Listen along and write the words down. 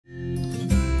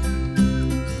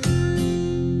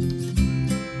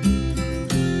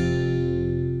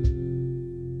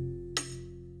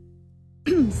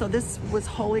So this was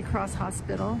Holy Cross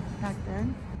Hospital back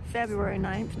then, February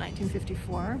 9th,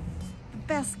 1954. The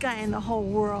best guy in the whole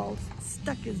world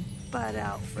stuck his butt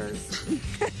out first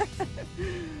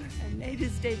and made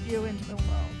his debut into the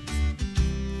world.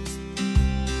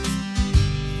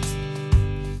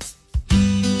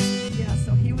 Yeah,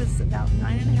 so he was about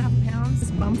 9.5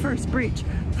 pounds, bum first breech.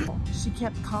 She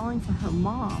kept calling for her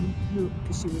mom,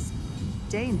 because she was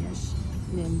Danish,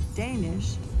 and in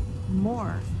Danish,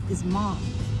 more is mom.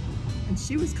 And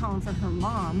she was calling for her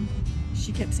mom.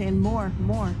 She kept saying more,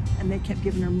 more, and they kept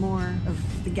giving her more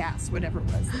of the gas, whatever it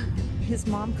was. His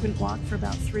mom couldn't walk for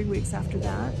about 3 weeks after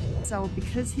that. So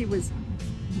because he was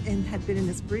and had been in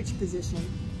this breech position,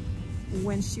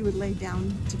 when she would lay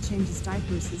down to change his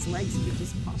diapers, his legs would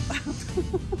just pop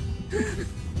out.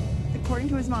 According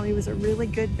to his mom, he was a really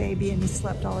good baby and he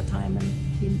slept all the time,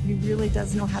 and he really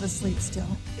does know how to sleep still.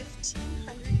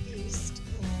 1500 East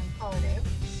in Holiday.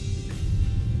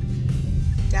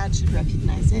 Dad should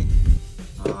recognize it.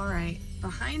 All right,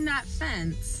 behind that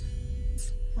fence.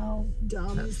 How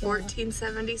dumb is that?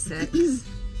 1476.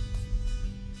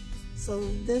 So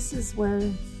this is where,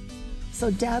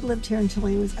 so Dad lived here until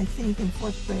he was, I think, in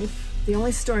 4th grade. The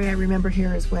only story I remember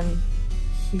here is when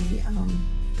he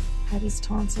had his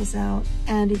tonsils out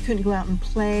and he couldn't go out and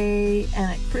play. And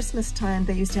at Christmas time,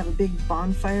 they used to have a big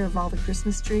bonfire of all the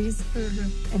Christmas trees.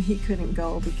 And he couldn't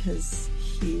go because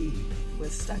he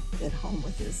was stuck at home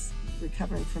with his,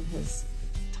 recovering from his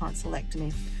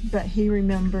tonsillectomy. But he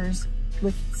remembers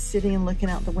sitting and looking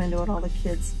out the window at all the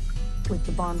kids with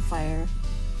the bonfire,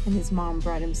 and his mom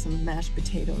brought him some mashed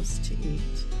potatoes to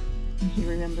eat. And he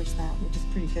remembers that, which is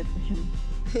pretty good for him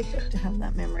to have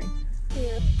that memory.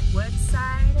 Yeah.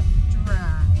 Woodside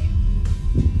Drive.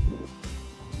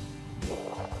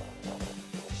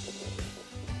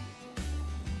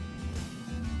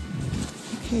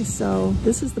 Okay, so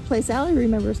this is the place Allie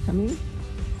remembers coming.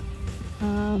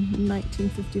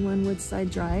 1951 Woodside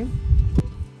Drive.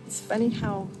 It's funny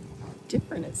how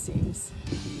different it seems.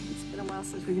 It's been a while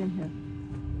since we've been here.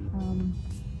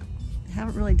 I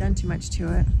haven't really done too much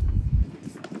to it.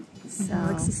 So It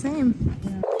looks the same.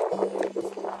 Yeah.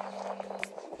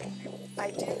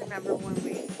 I do remember when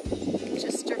we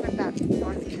just driven back from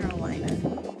North Carolina,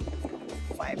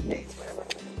 5 days, whatever.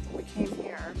 We came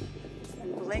here,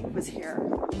 and Blake was here,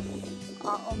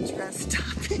 all dressed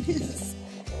up in his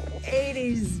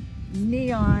 80s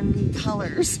neon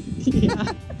colors.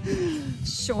 Yeah.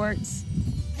 Shorts,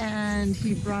 and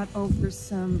he brought over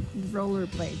some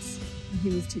rollerblades. He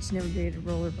was teaching everybody to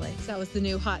rollerblade. So that was the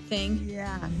new hot thing?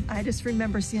 Yeah, I just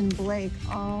remember seeing Blake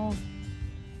all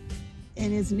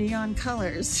in his neon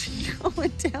colors going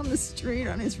down the street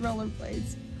on his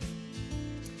rollerblades.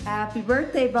 Happy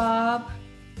birthday, Bob.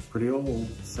 Pretty old,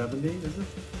 70, is it?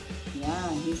 Yeah,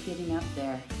 he's getting up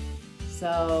there.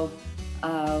 So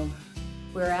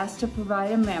we're asked to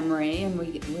provide a memory, and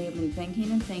we have been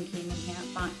thinking and thinking and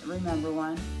can't remember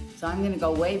one. So I'm gonna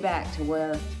go way back to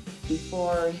where,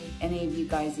 before any of you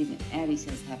guys even, Addie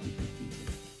says happy birthday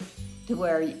to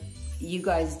where you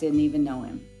guys didn't even know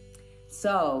him.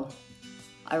 So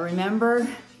I remember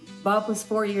Bob was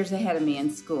 4 years ahead of me in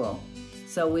school.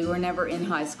 So we were never in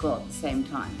high school at the same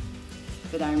time.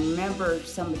 But I remember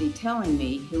somebody telling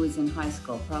me, who was in high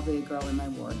school, probably a girl in my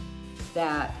ward,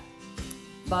 that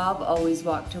Bob always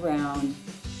walked around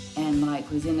and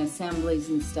was in assemblies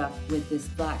and stuff with this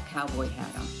black cowboy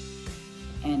hat on.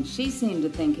 And she seemed to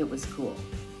think it was cool.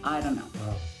 I don't know.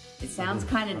 Wow. It sounds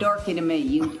kind of dorky to me.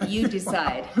 You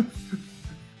decide.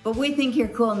 But we think you're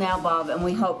cool now, Bob, and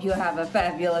we hope you have a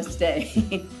fabulous day.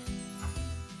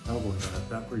 Cowboy hat,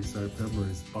 that brings back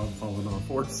memories. Bob falling off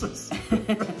horses.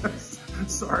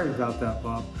 Sorry about that,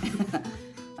 Bob.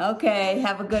 Okay,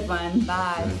 have a good one.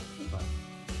 Bye. Okay, bye.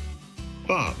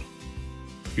 Bob,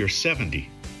 you're 70.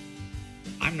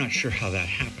 I'm not sure how that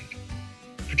happened,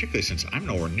 particularly since I'm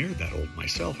nowhere near that old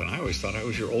myself, and I always thought I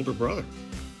was your older brother.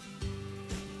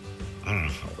 I don't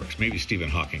know how it works. Maybe Stephen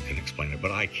Hawking can explain it,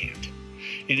 but I can't.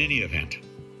 In any event,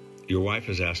 your wife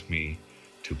has asked me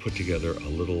to put together a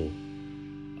little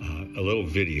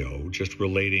video just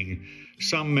relating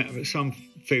some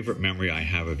favorite memory I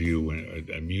have of you, an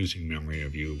amusing memory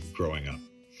of you growing up.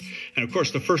 And of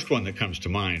course, the first one that comes to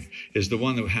mind is the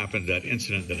one that happened, that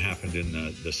incident that happened in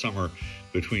the summer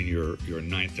between your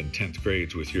 9th and 10th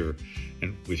grades with your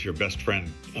best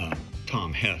friend,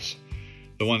 Tom Hess.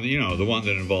 The one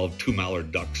that involved 2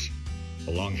 mallard ducks,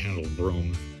 a long-handled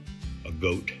broom, a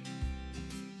goat,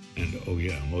 and, oh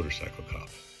yeah, a motorcycle cop.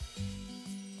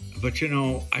 But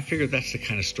I figured that's the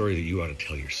kind of story that you ought to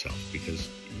tell yourself, because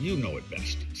you know it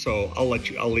best. So I'll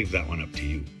leave that one up to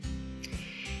you.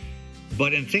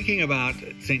 But in thinking about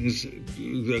things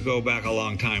that go back a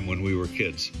long time when we were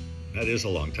kids, that is a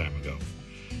long time ago.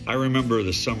 I remember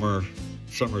the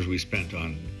summers we spent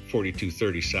on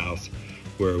 4230 South,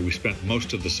 where we spent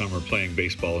most of the summer playing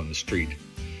baseball in the street.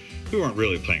 We weren't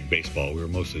really playing baseball. We were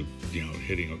mostly, you know,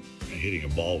 hitting a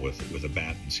ball with a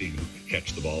bat and seeing who could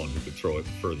catch the ball and who could throw it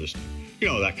furthest, you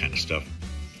know, that kind of stuff.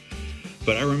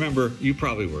 But I remember you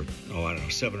probably were, oh, I don't know,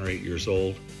 7 or 8 years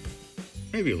old,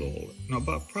 maybe a little older. No,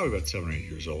 probably about 7 or 8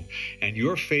 years old. And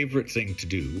your favorite thing to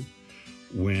do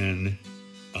when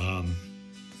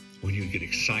you get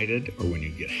excited or when you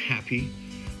get happy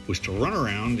was to run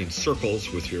around in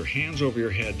circles with your hands over your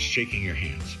head, shaking your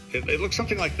hands. It looks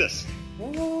something like this.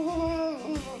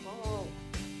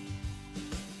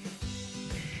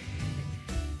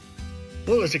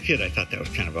 Well, as a kid, I thought that was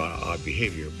kind of odd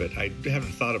behavior, but I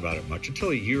haven't thought about it much until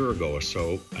a year ago or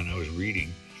so, and I was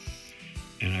reading,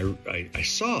 and I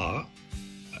saw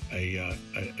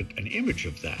an image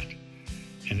of that,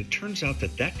 and it turns out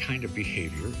that that kind of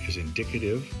behavior is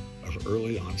indicative of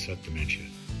early onset dementia.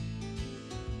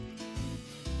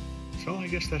 So I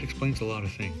guess that explains a lot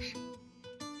of things.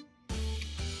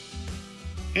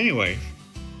 Anyway,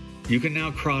 you can now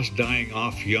cross dying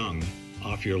off young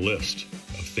off your list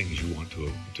of things you want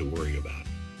to worry about.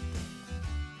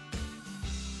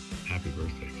 Happy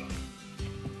birthday, Bob.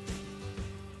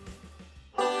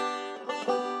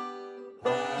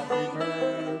 Happy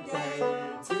birthday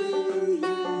to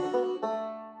you.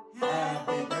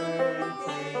 Happy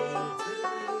birthday to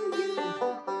you.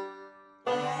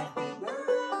 Happy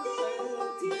birthday,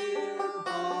 dear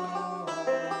Bob.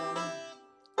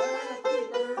 Happy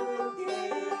birthday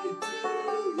to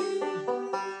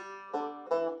you.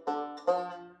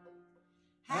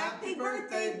 Happy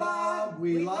birthday, Bob.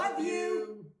 We love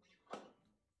you.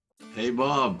 Hey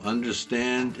Bob,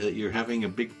 understand that you're having a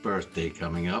big birthday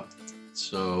coming up,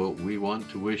 so we want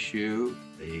to wish you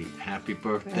a happy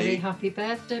birthday. Very happy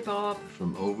birthday, Bob.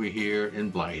 From over here in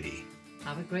Blighty.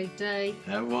 Have a great day.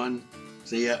 Have one.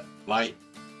 See ya. Bye.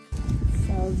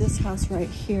 So this house right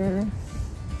here,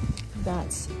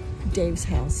 that's Dave's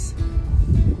house.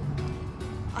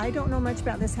 I don't know much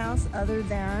about this house other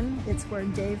than it's where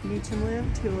Dave Meacham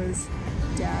lived, who was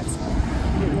Dad's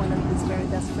one of his very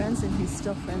best friends and he's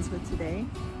still friends with today.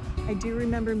 I do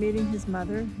remember meeting his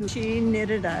mother, who she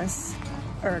knitted us,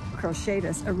 or crocheted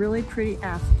us, a really pretty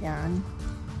Afghan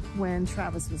when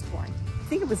Travis was born. I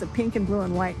think it was a pink and blue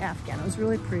and white Afghan. It was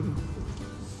really pretty.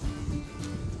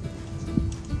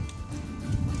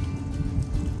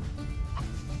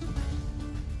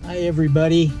 Hi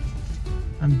everybody,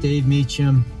 I'm Dave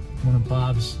Meacham, one of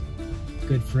Bob's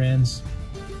good friends.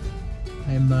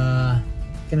 I'm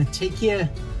gonna take you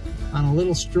on a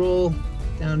little stroll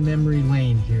down memory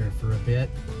lane here for a bit,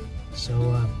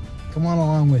 so come on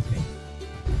along with me.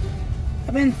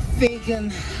 I've been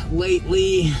thinking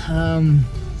lately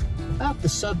about the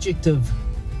subject of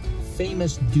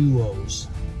famous duos.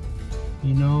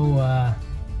 You know,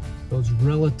 those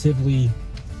relatively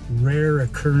rare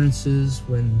occurrences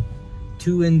when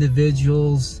two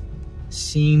individuals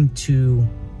seem to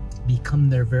become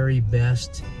their very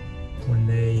best when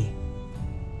they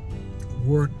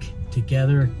work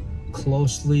together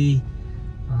closely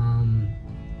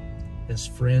as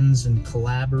friends and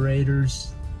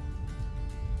collaborators.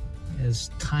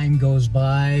 As time goes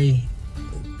by,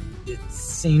 it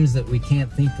seems that we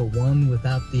can't think of one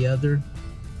without the other.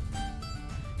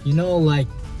 You know, like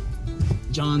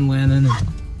John Lennon and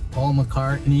Paul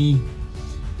McCartney,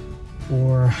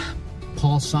 or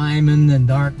Paul Simon and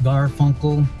Art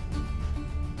Garfunkel,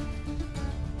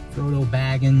 Frodo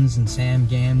Baggins and Sam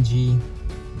Gamgee,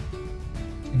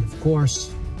 and of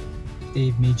course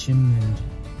Dave Meacham and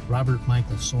Robert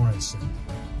Michael Sorensen.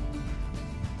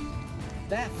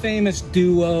 That famous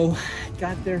duo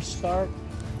got their start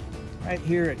right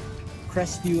here at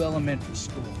Crestview Elementary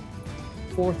School,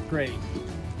 4th grade.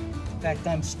 In fact,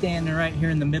 I'm standing right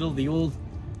here in the middle of the old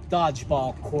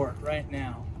dodgeball court right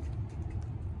now.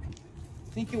 I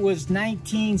think it was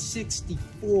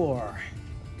 1964,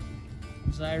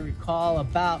 as I recall,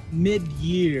 about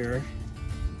mid-year.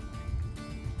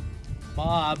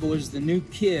 Bob was the new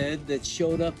kid that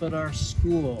showed up at our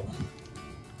school,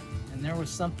 and there was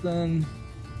something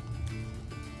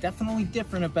definitely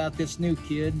different about this new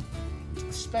kid,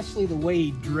 especially the way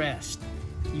he dressed.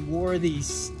 He wore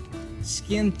these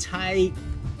skin-tight,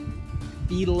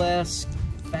 Beatlesque,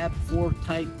 Fab Four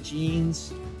type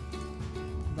jeans,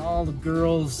 and all the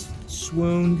girls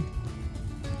swooned.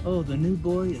 Oh, the new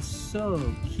boy is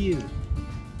so cute.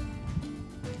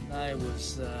 And I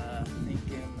was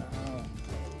thinking, oh,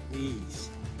 please,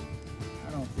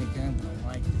 I don't think I'm gonna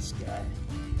like this guy.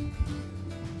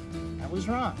 I was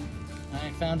wrong. I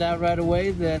found out right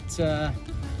away that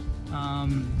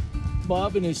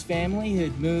Bob and his family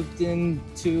had moved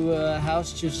into a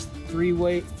house just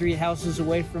three houses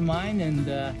away from mine, and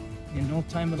in no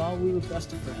time at all, we were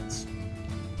best of friends.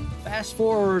 Fast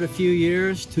forward a few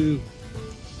years to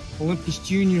Olympus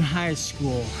Junior High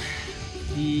School.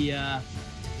 The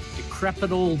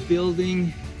decrepit old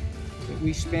building that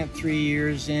we spent 3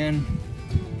 years in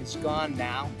is gone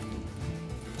now,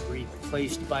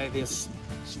 replaced by this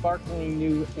sparkling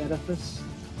new edifice.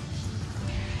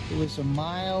 It was a 1.5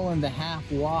 mile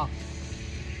walk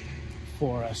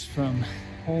for us from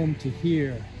home to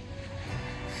here.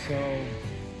 So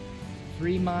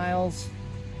 3 miles,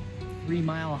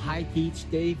 3-mile hike each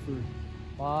day for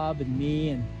Bob and me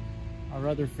and our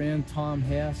other friend Tom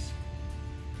Hess.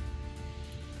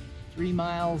 3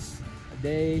 miles a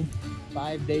day,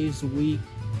 5 days a week,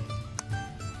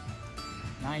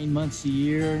 9 months a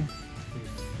year for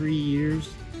 3 years.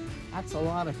 That's a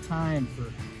lot of time for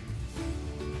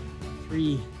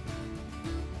 3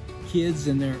 kids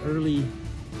in their early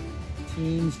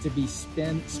teens to be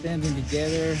spending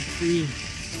together. Three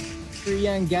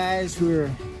young guys who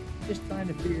are just trying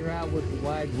to figure out what the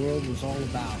wide world was all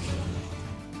about.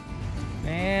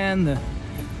 Man, the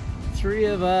 3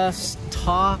 of us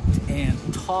talked and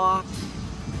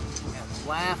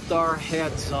laughed our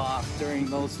heads off during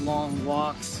those long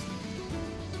walks.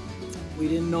 We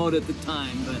didn't know it at the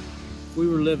time, but we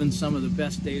were living some of the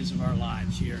best days of our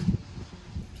lives here.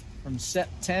 From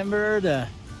September to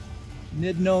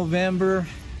mid-November,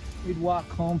 we'd walk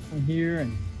home from here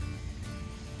and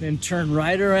then turn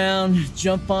right around,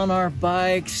 jump on our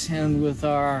bikes, and with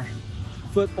our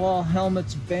football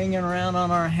helmets banging around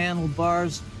on our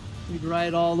handlebars, we'd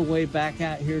ride all the way back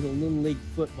out here to Little League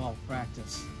football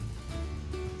practice.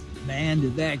 Man,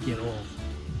 did that get old.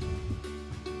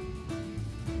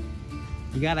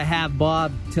 You gotta have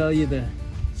Bob tell you the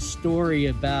story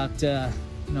about,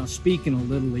 speaking of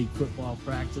Little League football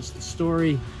practice, the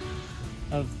story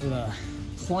of the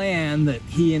plan that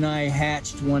he and I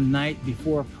hatched one night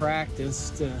before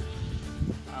practice,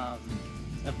 a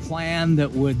plan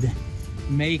that would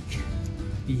make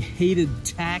the hated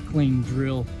tackling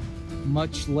drill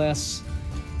much less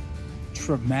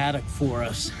traumatic for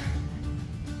us.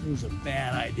 It was a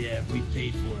bad idea if we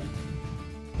paid for it.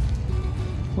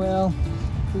 Well,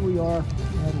 here we are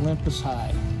at Olympus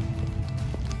High.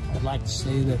 I'd like to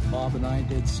say that Bob and I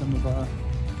did some of our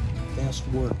best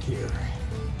work here.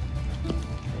 That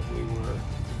we were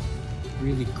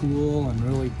really cool and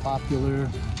really popular,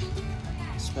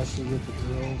 especially with the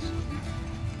girls.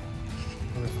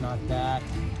 Or if not that,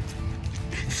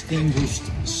 distinguished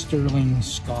sterling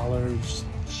scholars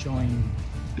showing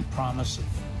the promise of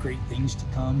great things to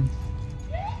come.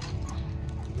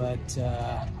 But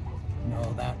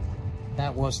no,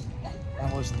 that wasn't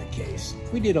the case.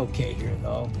 We did okay here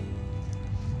though.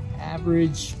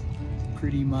 Average,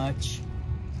 pretty much.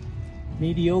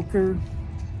 Mediocre,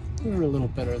 we were a little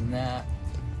better than that.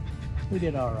 We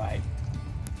did all right.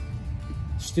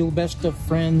 Still best of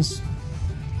friends?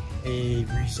 A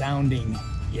resounding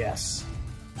yes.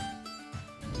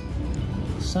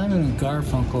 Simon and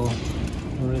Garfunkel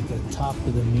were at the top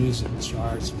of the music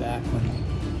charts back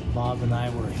when Bob and I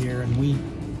were here, and we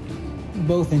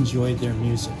both enjoyed their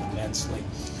music immensely,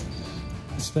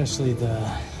 especially the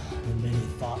many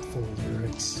thoughtful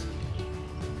lyrics.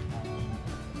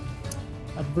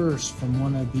 A verse from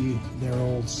one of their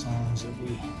old songs that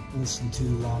we listened to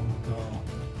long ago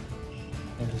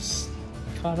has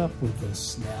caught up with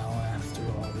us now after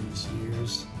all these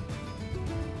years.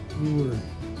 We were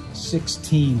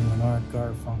 16 when Art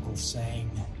Garfunkel sang.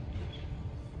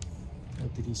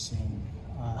 What did he sing?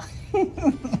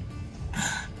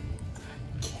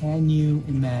 Can you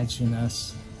imagine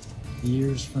us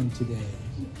years from today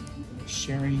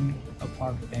sharing a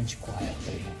park bench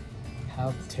quietly?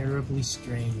 How terribly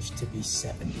strange to be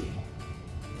 70,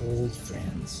 old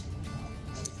friends.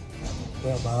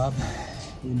 Well, Bob,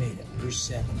 we made it. We're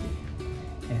 70,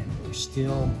 and we're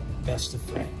still best of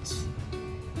friends.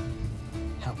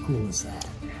 How cool is that?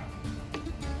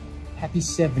 Happy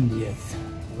 70th,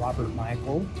 Robert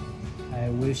Michael. I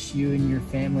wish you and your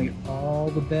family all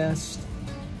the best,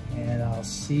 and I'll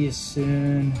see you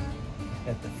soon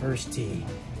at the first tee.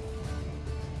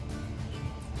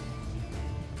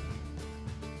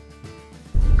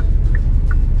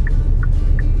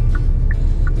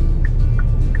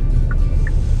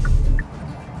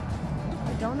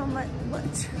 I don't know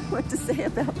what to say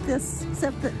about this,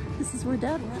 except that this is where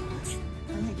Dad went.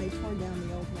 I think they tore down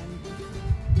the old one.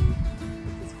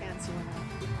 This fancy one out.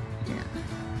 Yeah.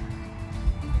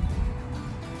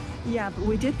 Yeah, but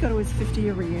we did go to his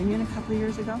 50-year reunion a couple of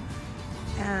years ago.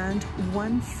 and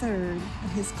 1/3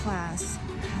 of his class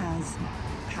has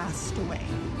passed away.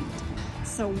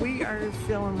 So we are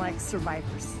feeling like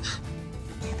survivors.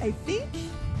 I think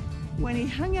when he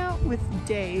hung out with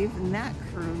Dave and that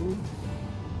crew,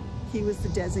 he was the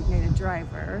designated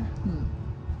driver.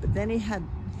 But then he had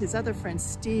his other friend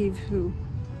Steve, who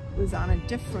was on a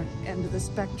different end of the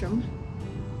spectrum.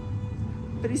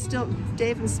 But he's still,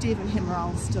 Dave and Steve and him are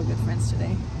all still good friends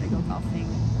today. They go golfing.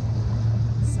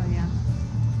 So yeah.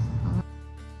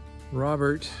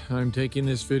 Robert, I'm taking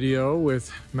this video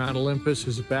with Mount Olympus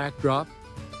as a backdrop,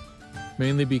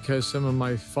 mainly because some of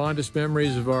my fondest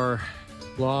memories of our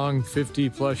long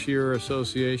 50+ year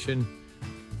association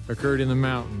occurred in the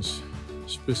mountains.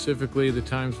 Specifically, the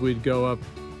times we'd go up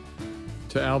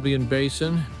to Albion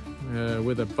Basin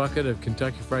with a bucket of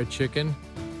Kentucky Fried Chicken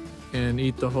and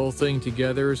eat the whole thing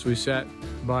together as we sat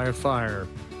by a fire.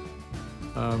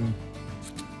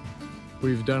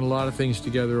 We've done a lot of things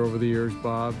together over the years,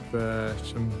 Bob.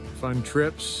 Some fun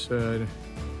trips,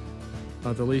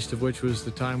 not the least of which was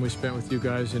the time we spent with you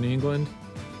guys in England,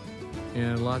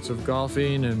 and lots of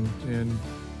golfing and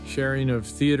sharing of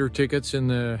theater tickets in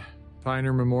the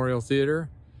Pioneer Memorial Theater.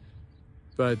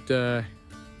 But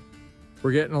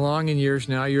we're getting along in years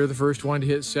now. You're the first one to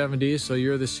hit 70, so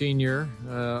you're the senior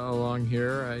along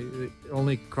here.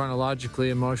 Only chronologically,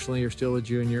 emotionally, you're still a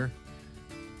junior.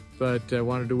 But I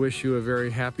wanted to wish you a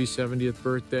very happy 70th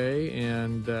birthday,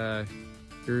 and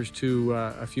here's to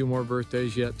a few more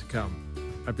birthdays yet to come.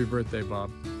 Happy birthday, Bob.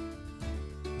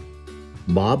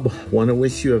 Bob, want to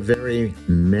wish you a very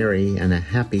merry and a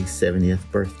happy 70th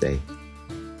birthday.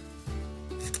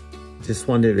 Just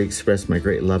wanted to express my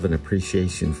great love and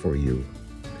appreciation for you,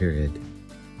 period.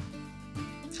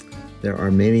 There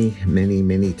are many, many,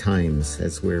 many times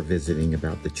as we're visiting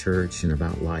about the church and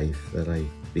about life that I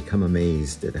become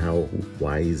amazed at how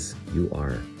wise you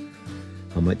are,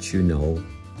 how much you know,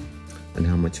 and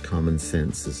how much common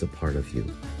sense is a part of you.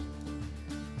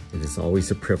 It is always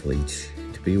a privilege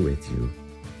to be with you.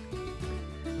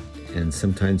 And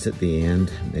sometimes at the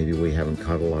end, maybe we haven't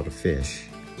caught a lot of fish,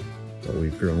 but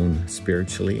we've grown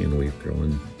spiritually and we've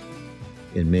grown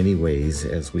in many ways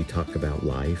as we talk about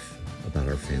life, about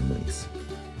our families.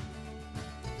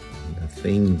 The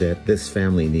thing that this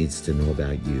family needs to know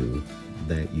about you,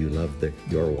 that you love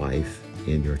your wife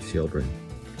and your children,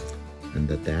 and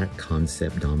that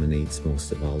concept dominates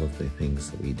most of all of the things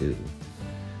that we do.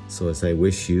 So as I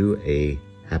wish you a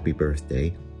happy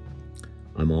birthday,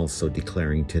 I'm also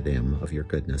declaring to them of your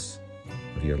goodness,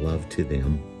 of your love to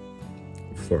them,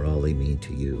 for all they mean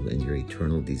to you, and your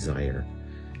eternal desire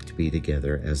to be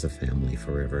together as a family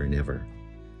forever and ever.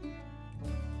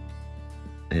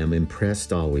 I am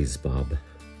impressed always, Bob,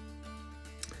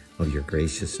 of your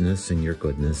graciousness and your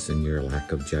goodness and your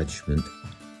lack of judgment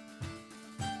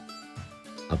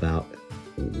about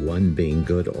one being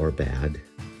good or bad,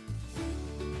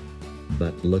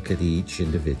 but look at each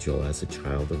individual as a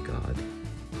child of God,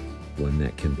 one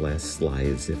that can bless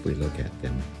lives if we look at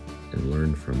them and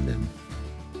learn from them.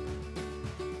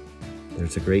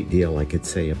 There's a great deal I could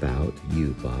say about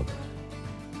you, Bob,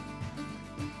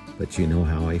 but you know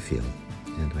how I feel,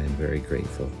 and I am very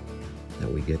grateful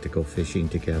that we get to go fishing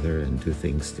together and do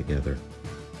things together,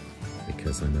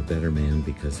 because I'm a better man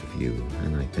because of you,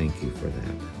 and I thank you for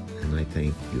that. And I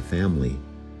thank you, family,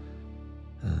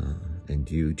 and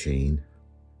you, Jane,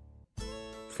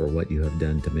 for what you have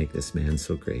done to make this man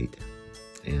so great,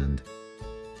 and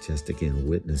just again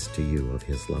witness to you of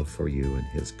his love for you and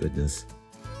his goodness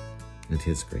and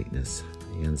his greatness,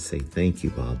 and say thank you,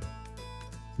 Bob.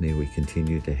 May we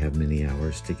continue to have many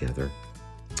hours together,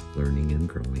 learning and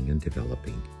growing and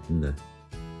developing in the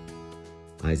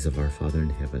eyes of our Father in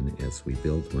heaven as we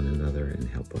build one another and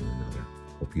help one another.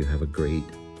 Hope you have a great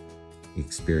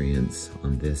experience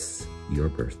on this, your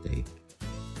birthday.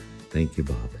 Thank you,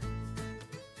 Bob.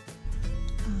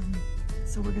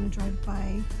 So we're going to drive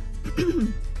by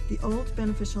the old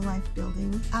Beneficial Life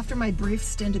building. After my brief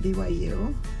stint at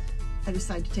BYU, I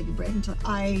decided to take a break until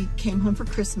I came home for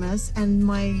Christmas, and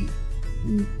my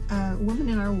woman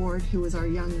in our ward, who was our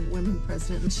young women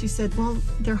president, she said, well,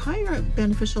 they're hiring at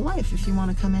Beneficial Life if you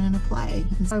want to come in and apply.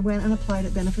 And so I went and applied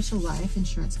at Beneficial Life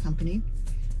Insurance Company,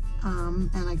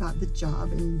 and I got the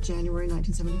job in January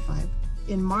 1975.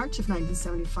 In March of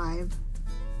 1975,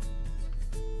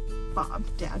 Bob,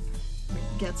 Dad,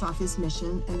 gets off his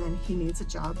mission, and then he needs a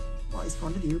job while he's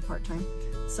going to the U part-time.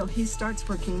 So he starts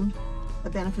working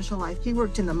at Beneficial Life. He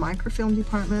worked in the microfilm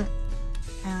department,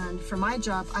 and for my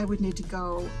job, I would need to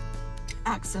go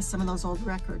access some of those old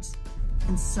records.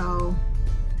 And so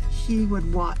he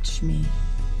would watch me,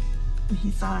 and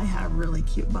he thought I had a really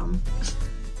cute bum.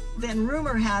 Then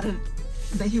rumor had it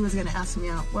that he was going to ask me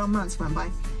out. Well, months went by,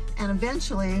 and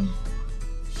eventually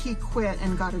he quit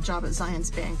and got a job at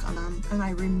Zion's Bank. And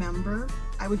I remember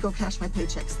I would go cash my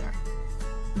paychecks there.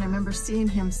 And I remember seeing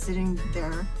him sitting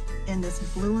there in this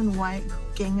blue and white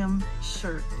gingham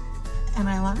shirt. And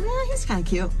I thought, yeah, he's kind of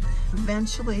cute.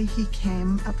 Eventually, he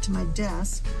came up to my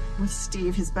desk with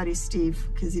Steve, his buddy Steve,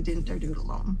 because he didn't dare do it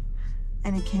alone.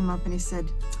 And he came up and he said,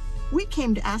 "We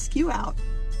came to ask you out."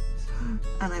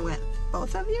 And I went,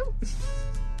 "Both of you?"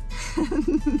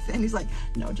 And he's like,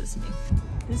 "No, just me."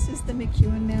 This is the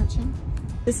McEwen Mansion.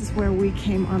 This is where we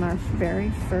came on our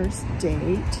very first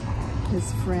date.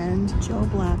 His friend, Joe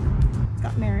Black,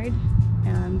 got married,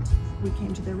 and we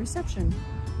came to their reception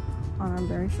on our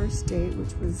very first date,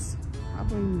 which was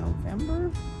probably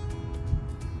November,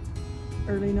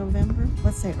 early November.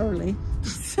 Let's say early.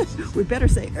 We better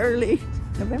say early.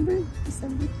 November,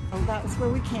 December. Oh, that was where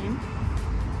we came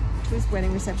to his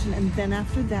wedding reception. And then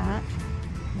after that,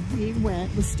 we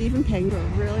went with Steve and Peggy to a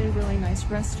really, really nice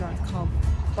restaurant called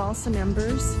Balsam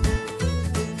Embers.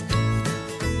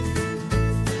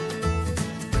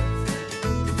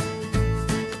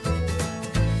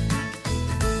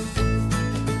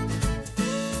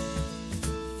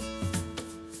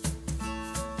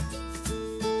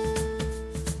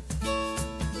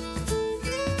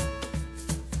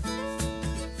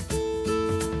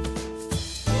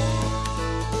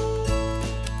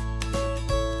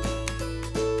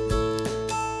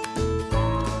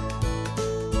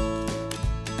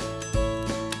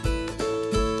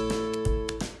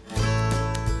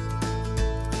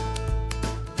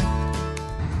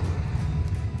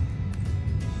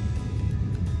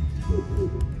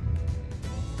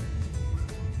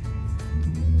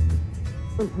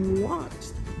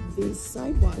 Walked these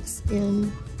sidewalks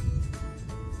in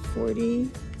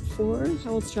 44,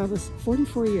 how old's Travis?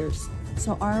 44 years.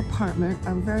 So our apartment,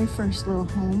 our very first little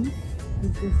home,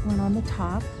 is this one on the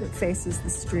top. It faces the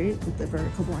street with the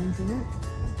vertical blinds in it.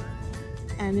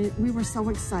 And we were so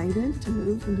excited to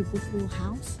move into this little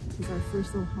house. It was our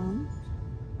first little home.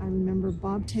 I remember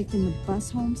Bob taking the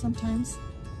bus home sometimes.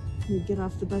 We'd get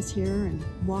off the bus here and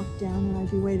walk down, and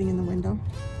I'd be waiting in the window,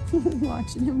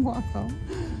 watching him walk home.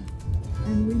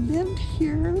 And we lived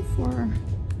here for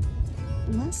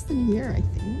less than a year, I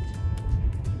think,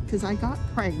 because I got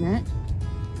pregnant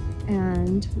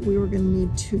and we were going to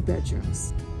need 2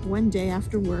 bedrooms. One day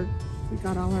after work, we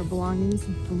got all our belongings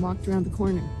and walked around the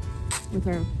corner with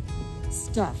our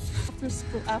stuff. After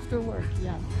school, after work,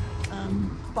 yeah.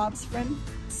 Bob's friend,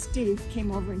 Steve,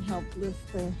 came over and helped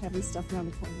lift the heavy stuff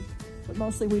around the corner. But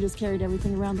mostly we just carried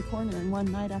everything around the corner, and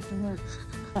one night after work,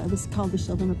 it was called the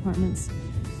Sheldon Apartments.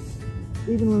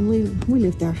 Even when we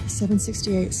lived there,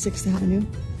 768 6th Avenue.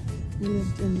 We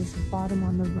lived in this bottom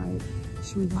on the right.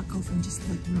 Should we walk over and just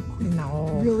look real quick?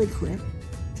 No. Really quick?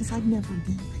 Because I've never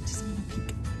been. I just want to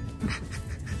peek.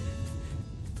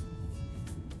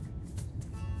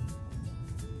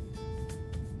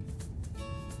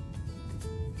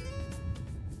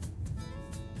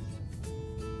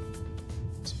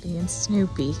 Just being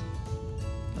Snoopy.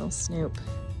 Little Snoop.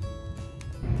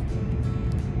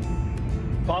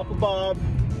 Papa Bob,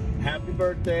 happy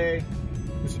birthday.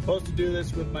 I was supposed to do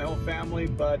this with my whole family,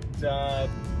 but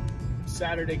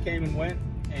Saturday came and went,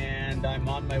 and I'm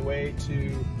on my way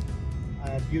to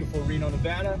beautiful Reno,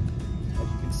 Nevada. As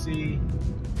you can see,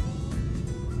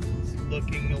 it's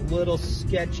looking a little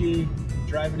sketchy,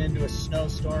 driving into a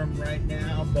snowstorm right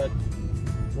now, but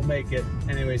we'll make it.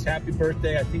 Anyways, happy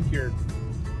birthday. I think your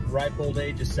ripe old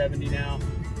age is 70 now,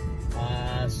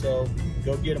 so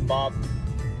go get him, Bob.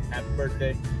 Happy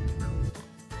birthday.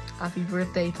 Happy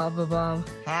birthday, Papa Bob.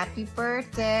 Happy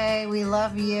birthday. We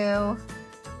love you.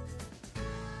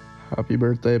 Happy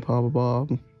birthday, Papa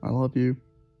Bob. I love you.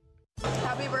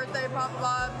 Happy birthday, Papa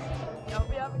Bob. I hope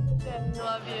you have a good day. I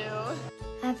love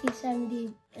you. Happy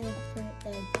 70th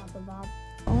birthday, Papa Bob.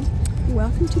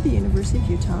 Welcome to the University of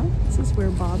Utah. This is where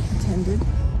Bob attended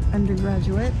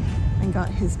undergraduate and got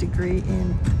his degree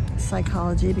in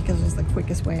psychology because it was the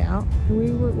quickest way out.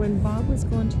 When Bob was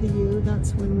going to the U,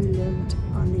 that's when we lived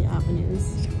on the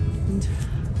avenues. And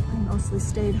I mostly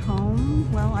stayed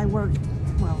home. Well, I worked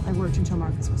until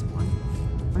Marcus was born.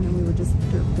 And then we were just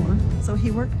dirt poor. So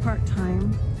he worked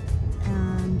part-time,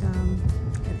 and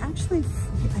actually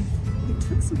he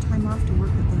took some time off to work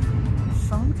at the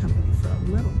phone company for a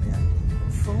little bit,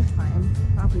 full-time,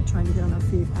 probably trying to get on our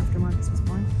feet after Marcus was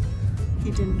born. He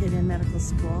didn't get in medical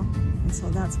school, and so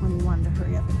that's when he wanted to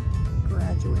hurry up and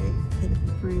graduate, get a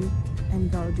degree,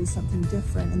 and go do something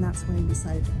different, and that's when he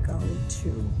decided to go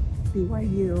to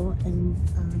BYU and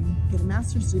get a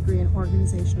master's degree in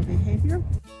organizational behavior.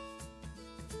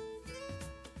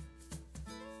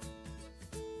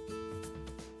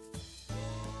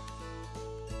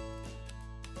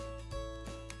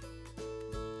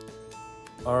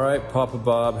 All right, Papa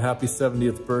Bob, happy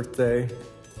 70th birthday.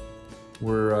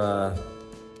 We're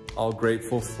all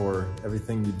grateful for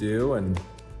everything you do, and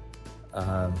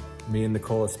me and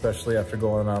Nicole, especially after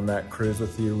going on that cruise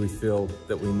with you, we feel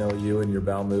that we know you and your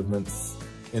bowel movements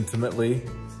intimately,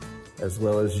 as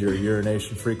well as your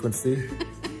urination frequency.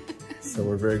 So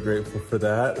we're very grateful for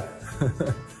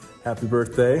that. Happy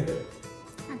birthday.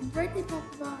 Happy birthday,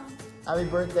 Papa Bob. Happy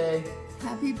birthday.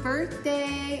 Happy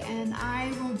birthday, and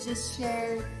I will just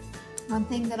share one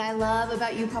thing that I love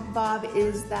about you, Papa Bob,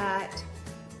 is that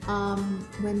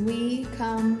when we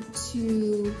come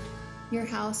to your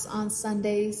house on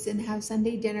Sundays and have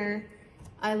Sunday dinner,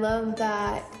 I love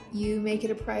that you make it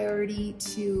a priority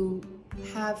to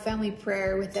have family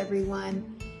prayer with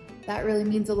everyone. That really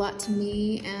means a lot to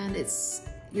me, and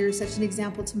you're such an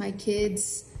example to my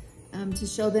kids, to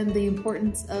show them the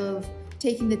importance of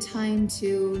taking the time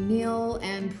to kneel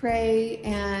and pray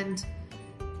and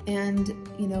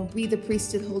you know, be the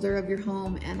priesthood holder of your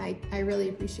home, and I really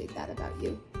appreciate that about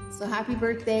you. So happy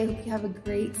birthday, hope you have a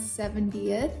great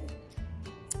 70th,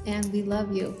 and we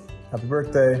love you. Happy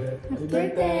birthday. Happy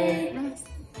birthday.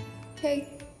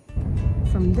 Okay.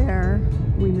 From there,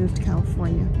 we moved to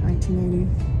California,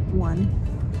 1981.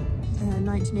 And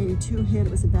 1982 hit,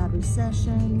 it was a bad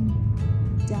recession.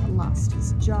 Dad lost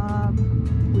his job.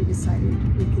 We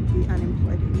decided we could be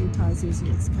unemployed in Utah as easy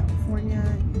as California.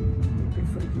 We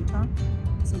preferred Utah.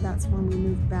 So that's when we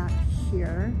moved back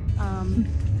here. And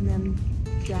then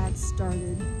Dad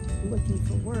started looking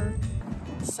for work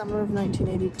summer of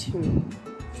 1982.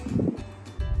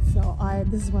 So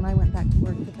this is when I went back to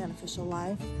work at Beneficial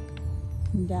Life.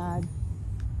 And Dad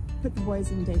put the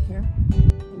boys in daycare.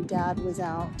 And Dad was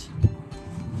out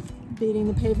beating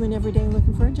the pavement every day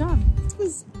looking for a job. This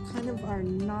was kind of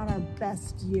not our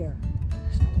best year,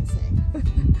 shall I say.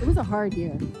 It was a hard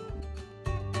year.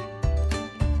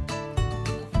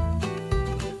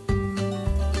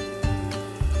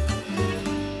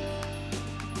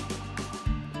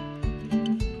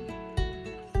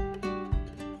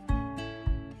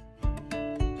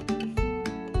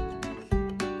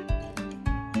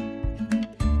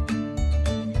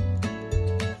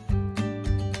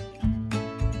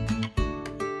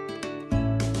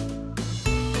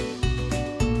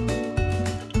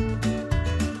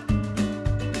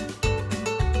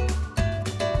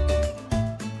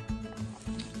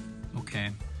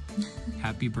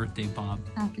 Happy birthday, Bob.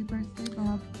 Happy birthday,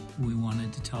 Bob. We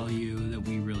wanted to tell you that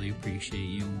we really appreciate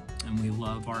you, and we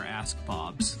love our Ask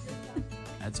Bobs.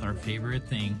 That's our favorite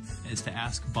thing, is to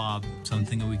ask Bob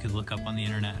something that we could look up on the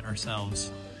internet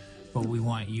ourselves. But we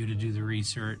want you to do the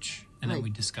research, and then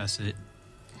we discuss it.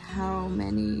 How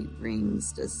many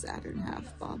rings does Saturn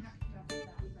have, Bob?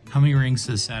 How many rings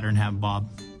does Saturn have, Bob?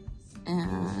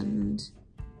 And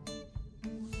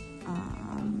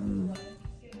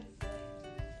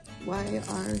why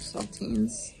are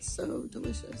saltines so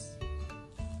delicious?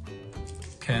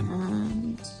 Okay.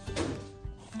 And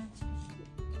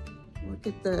look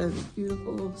at the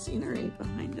beautiful scenery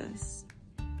behind us.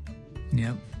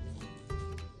 Yep.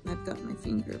 I've got my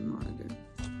finger monitor.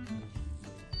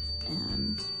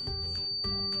 And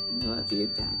I love you,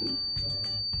 Daddy.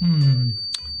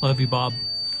 Love you, Bob.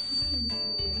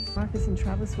 Marcus and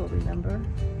Travis will remember,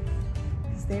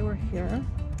 because they were here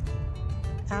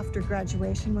after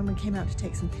graduation when we came out to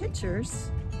take some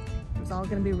pictures. It was all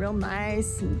gonna be real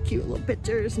nice and cute little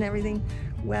pictures and everything.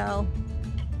 Well,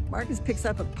 Marcus picks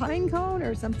up a pine cone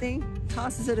or something,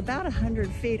 tosses it about 100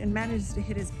 feet and manages to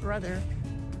hit his brother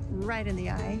right in the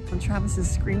eye. When Travis is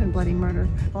screaming bloody murder,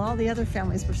 while all the other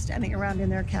families were standing around in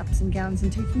their caps and gowns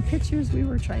and taking pictures, we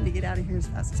were trying to get out of here as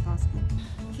fast as possible.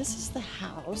 This is the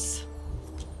house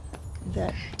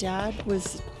that Dad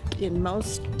was in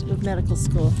most of medical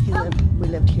school. We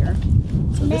lived here.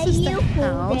 So this is the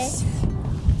house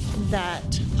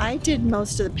that I did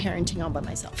most of the parenting all by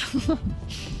myself.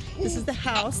 This is the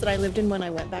house that I lived in when I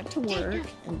went back to work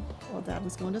and while Dad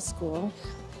was going to school.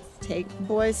 Take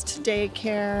boys to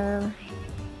daycare,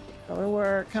 go to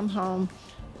work, come home.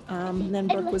 Then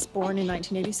Brooke was born in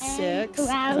 1986.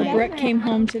 So Brooke came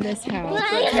home to this house.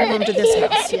 Brooke came home to this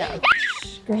house, yeah.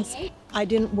 I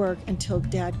didn't work until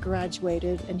Dad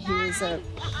graduated, and he was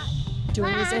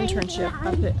doing his internship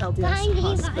up at LDS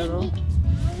Hospital.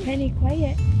 Penny,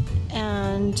 quiet.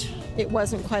 And it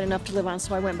wasn't quite enough to live on,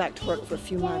 so I went back to work for a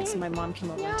few months, and my mom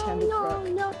came over and tended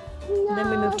Brooke. And then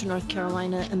we moved to North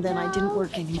Carolina, and then I didn't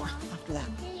work anymore after that.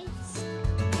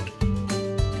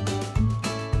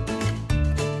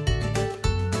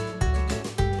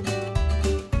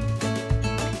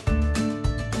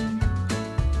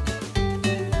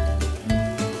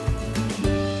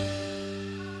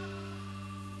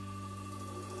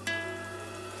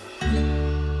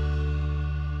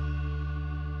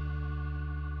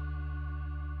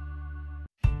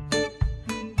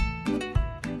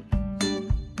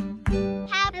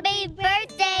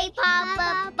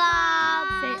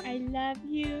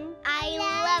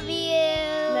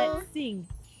 Sing.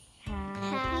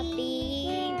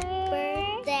 Happy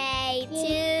birthday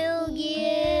to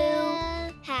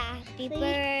you. Happy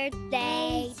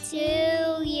birthday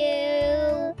to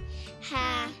you.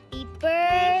 Happy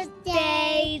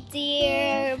birthday,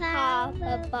 dear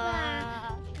Papa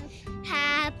Bob.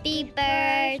 Happy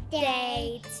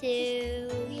birthday to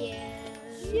you.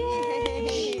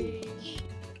 Yay!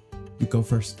 You go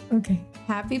first. Okay.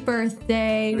 Happy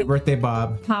birthday. Happy birthday,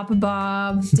 Bob. Papa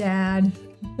Bob, Dad.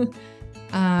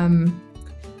 Yeah,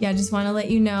 I just want to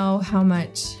let you know how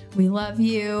much we love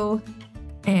you,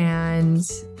 and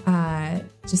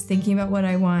just thinking about what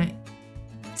I want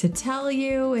to tell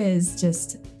you is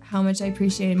just how much I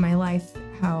appreciate my life,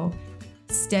 how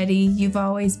steady you've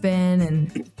always been,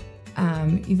 and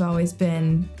you've always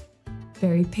been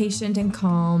very patient and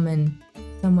calm, and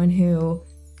someone who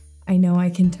I know I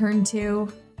can turn to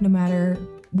no matter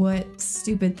what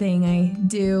stupid thing I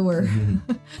do or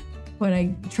what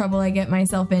trouble I get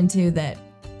myself into, that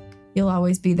you'll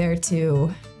always be there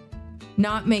to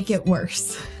not make it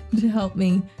worse, to help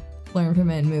me learn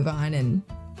from it and move on. And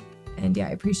yeah,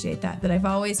 I appreciate that I've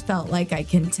always felt like I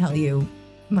can tell you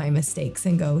my mistakes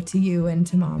and go to you and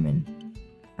to Mom, and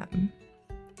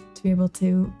to be able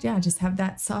to, yeah, just have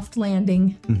that soft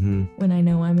landing when I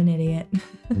know I'm an idiot.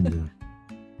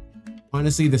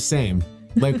 Honestly, the same.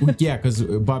 Like, yeah, because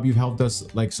Bob, you've helped us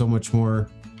like so much more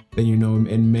than you know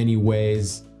in many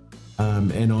ways.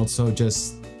 And also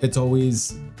just, it's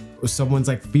always someone's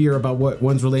like fear about what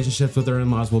one's relationships with their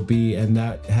in-laws will be. And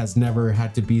that has never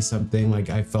had to be something. Like,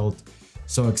 I felt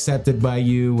so accepted by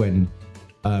you and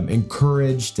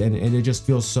encouraged, and it just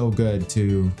feels so good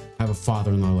to have a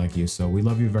father-in-law like you. So we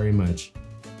love you very much.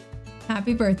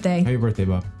 Happy birthday. Happy birthday,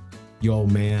 Bob. You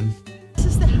old man. This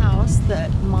is the house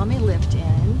that Mommy lived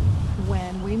in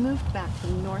when we moved back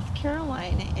from North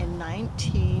Carolina in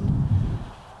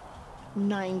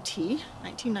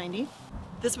 1990.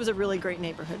 This was a really great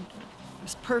neighborhood. It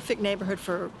was a perfect neighborhood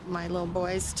for my little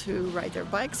boys to ride their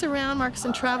bikes around, Marcus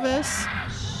and Travis,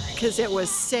 because it was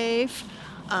safe.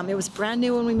 It was brand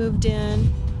new when we moved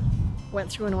in.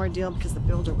 Went through an ordeal because the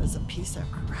builder was a piece of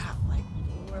crap, like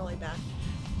really bad.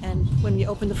 And when we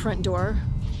opened the front door,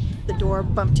 the door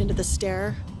bumped into the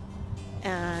stair,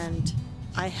 and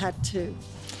I had to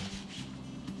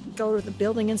go to the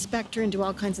building inspector and do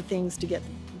all kinds of things to get the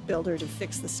builder to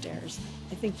fix the stairs.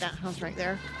 I think that house right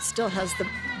there still has the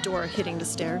door hitting the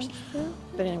stairs.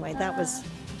 But anyway, that was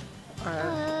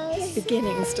our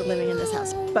beginnings to living in this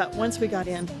house. But once we got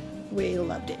in, we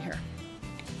loved it here.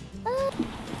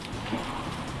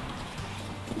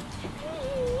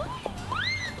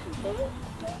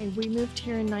 We moved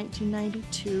here in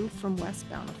 1992 from West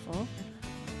Bountiful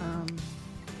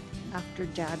after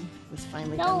Dad was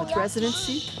finally done with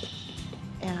residency.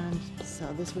 And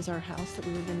so this was our house that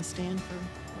we were going to stay in for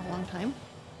a long time.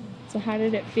 So how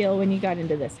did it feel when you got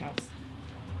into this house?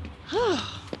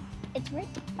 It's right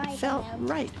by Felt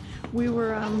right. We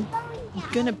were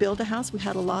going to build a house. We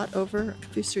had a lot over, a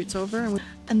few streets over.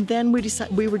 And then we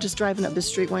decided, we were just driving up the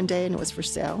street one day and it was for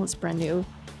sale. It was brand new.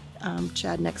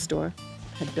 Chad next door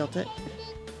had built it.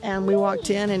 And we walked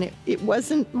in, and it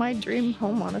wasn't my dream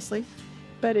home, honestly,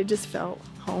 but it just felt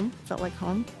home, felt like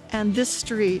home. And this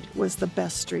street was the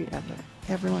best street ever.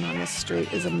 Everyone on this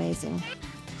street is amazing.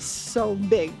 So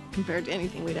big compared to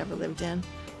anything we'd ever lived in.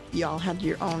 You all had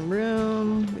your own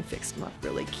room. We fixed them up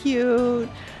really cute.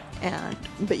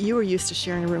 But you were used to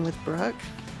sharing a room with Brooke.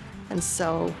 And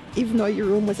so even though your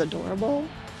room was adorable,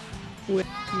 you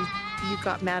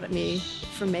got mad at me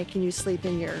for making you sleep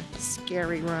in your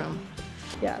scary room.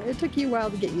 Yeah, it took you a while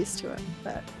to get used to it,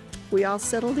 but we all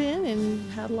settled in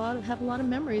and had a lot of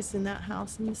memories in that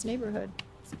house in this neighborhood.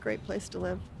 It's a great place to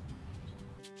live.